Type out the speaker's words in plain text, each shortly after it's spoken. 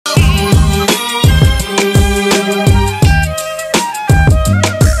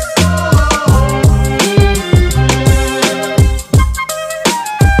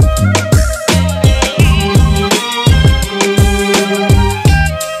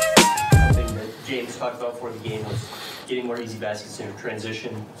talked about before the game was getting more easy baskets in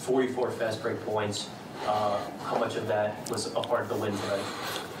transition, 44 fast break points. How much of that was a part of the win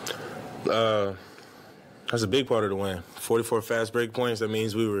tonight? That's a big part of the win. 44 fast break points, that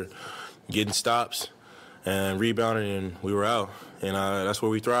means we were getting stops and rebounding, and we were out. And that's where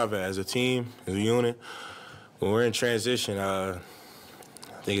we thrive at as a team, as a unit. When we're in transition, I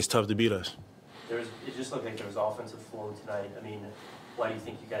think it's tough to beat us. It just looked like there was offensive flow tonight. I mean, why do you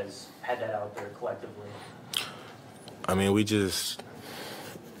think you guys had that out there collectively? I mean, we just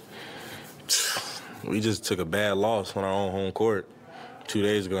took a bad loss on our own home court 2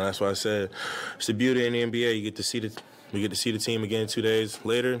 days ago. And that's why I said it's the beauty in the NBA. We get to see the team again 2 days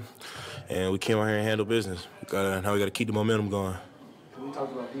later, and we came out here and handled business. Now we got to keep the momentum going. When we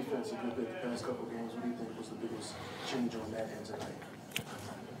talked about defense a good bit the past couple of games, what do you think was the biggest change on that end tonight?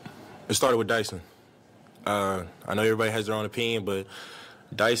 It started with Dyson. I know everybody has their own opinion, but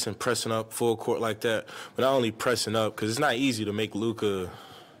Dyson pressing up full court like that, but not only pressing up, because it's not easy to make Luka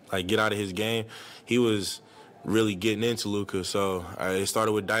get out of his game. He was really getting into Luka, so it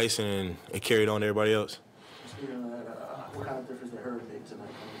started with Dyson and it carried on to everybody else. Speaking of that, what kind of difference did Herb make tonight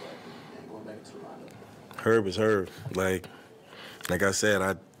coming back and going back into the lineup? Herb is Herb. Like I said,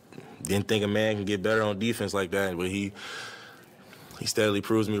 I didn't think a man can get better on defense like that, but he steadily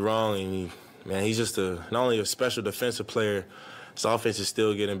proves me wrong, and he's just not only a special defensive player, his offense is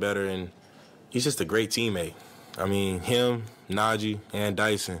still getting better, and he's just a great teammate. I mean, him, Najee, and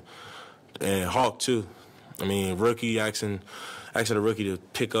Dyson, and Hawk too. I mean, asking a rookie to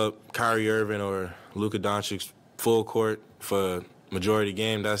pick up Kyrie Irving or Luka Doncic full court for majority of the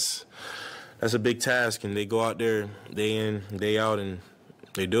game, that's a big task, and they go out there day in, day out, and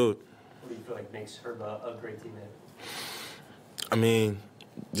they do it. What do you feel like makes Herb a great teammate? I mean,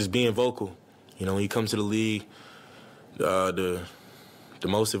 just being vocal. You know, when you come to the league, the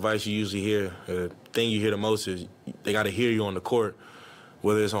most advice you usually hear, the thing you hear the most is they got to hear you on the court.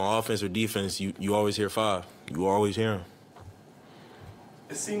 Whether it's on offense or defense, you always hear five. You always hear them.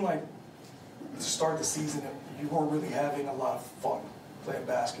 It seemed like to start the season, you weren't really having a lot of fun playing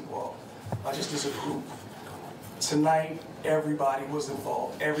basketball, just as a group. Tonight, everybody was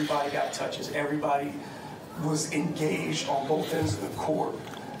involved. Everybody got touches. Everybody was engaged on both ends of the court.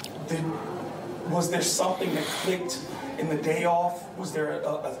 Was there something that clicked in the day off? Was there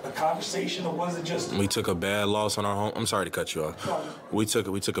a conversation, or was it just... We took a bad loss on our home... I'm sorry to cut you off. No. We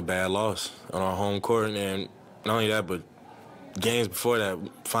took a bad loss on our home court, and not only that, but games before that,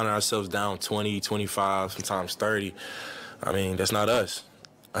 finding ourselves down 20, 25, sometimes 30. I mean, that's not us.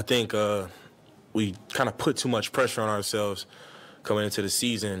 I think we kind of put too much pressure on ourselves coming into the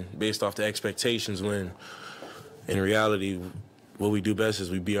season based off the expectations, when in reality, what we do best is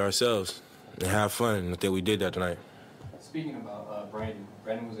we be ourselves and have fun, and I think we did that tonight. Speaking about Brandon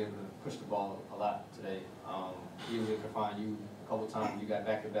was able to push the ball a lot today. He was able to find you a couple times. You got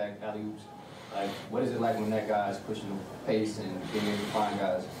back-to-back alley-oops. Like, what is it like when that guy is pushing the pace and being able to find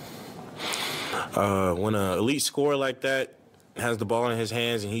guys? When an elite scorer like that has the ball in his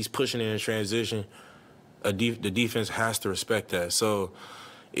hands and he's pushing it in transition, the defense has to respect that. So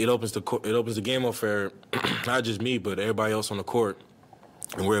it opens the game up for not just me, but everybody else on the court.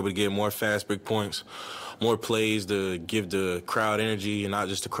 And we're able to get more fast break points, more plays to give the crowd energy, and not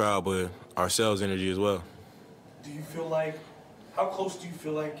just the crowd, but ourselves energy as well. Do you feel like, how close do you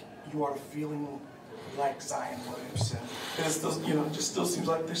feel like you are feeling like Zion Williamson? Because it still, it just still seems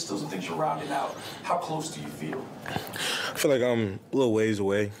like there's still some things you're rounding out. How close do you feel? I feel like I'm a little ways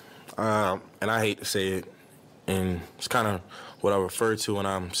away, and I hate to say it, and it's kind of what I refer to when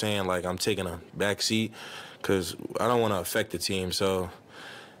I'm saying like I'm taking a back seat, because I don't want to affect the team. So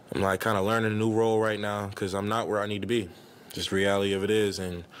I'm like kind of learning a new role right now, because I'm not where I need to be. Just reality of it is,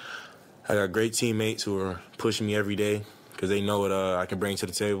 and I got great teammates who are pushing me every day because they know what I can bring to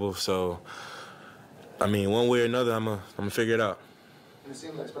the table. So, I mean, one way or another, I'm gonna figure it out. And it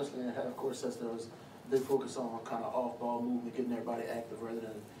seemed like, especially in the half-court sets, there was a big focus on kind of off-ball movement, getting everybody active rather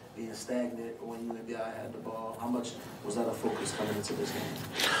than being stagnant when you and BI had the ball. How much was that a focus coming into this game?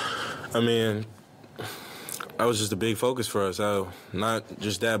 I mean, that was just a big focus for us. Not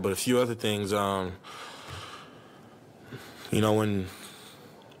just that, but a few other things.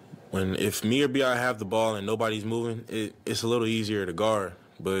 When if me or BI have the ball and nobody's moving, it's a little easier to guard.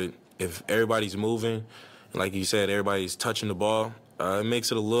 But if everybody's moving, like you said, everybody's touching the ball, it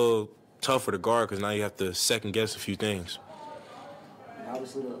makes it a little tougher to guard, because now you have to second-guess a few things. And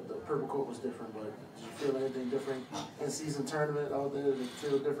obviously, the purple court was different, but did you feel anything different in season tournament out there? Did it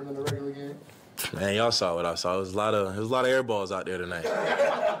feel different in the regular game? Man, y'all saw what I saw. There was a lot of air balls out there tonight.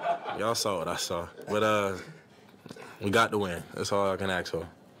 Y'all saw what I saw. But we got the win. That's all I can ask for.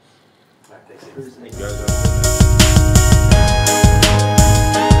 All right, thanks. Appreciate it. You guys have a good night.